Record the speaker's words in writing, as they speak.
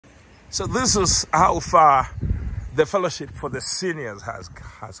So this is how far the fellowship for the seniors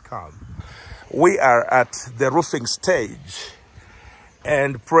has come. We are at the roofing stage,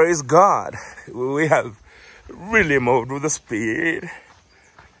 and praise God, we have really moved with the speed.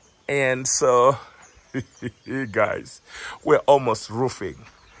 And so, guys, we're almost roofing.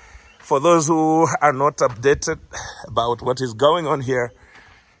 For those who are not updated about what is going on here,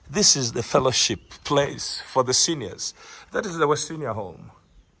 this is the fellowship place for the seniors. That is our senior home.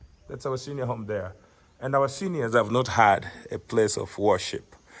 That's our senior home there. And our seniors have not had a place of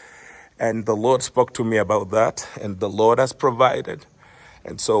worship. And the Lord spoke to me about that, and the Lord has provided.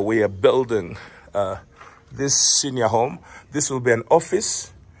 And so we are building this senior home. This will be an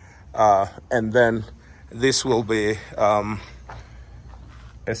office, and then this will be a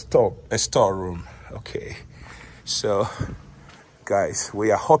storeroom. Okay. So, guys,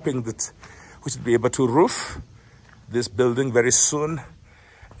 we are hoping that we should be able to roof this building very soon.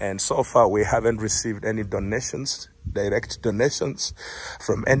 And so far, we haven't received any donations, direct donations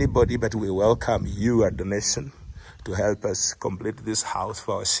from anybody, but we welcome your donation to help us complete this house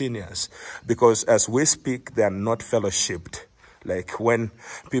for our seniors. Because as we speak, they are not fellowshipped. Like when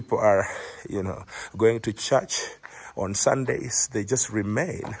people are, going to church on Sundays, they just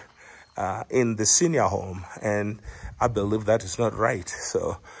remain in the senior home. And I believe that is not right.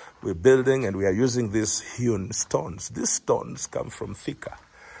 So we're building, and we are using these hewn stones. These stones come from Thika.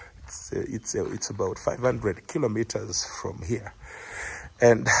 It's about 500 kilometers from here,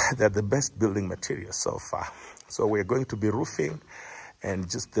 and they're the best building materials so far. So we're going to be roofing, and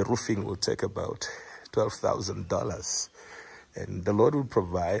just the roofing will take about $12,000, and the Lord will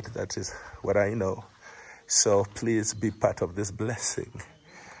provide. That is what I know. So please be part of this blessing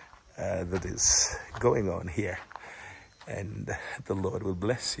that is going on here, and the Lord will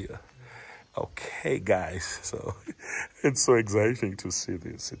bless you. Okay, guys, so it's so exciting to see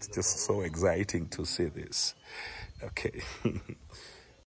this. It's just so exciting to see this. Okay.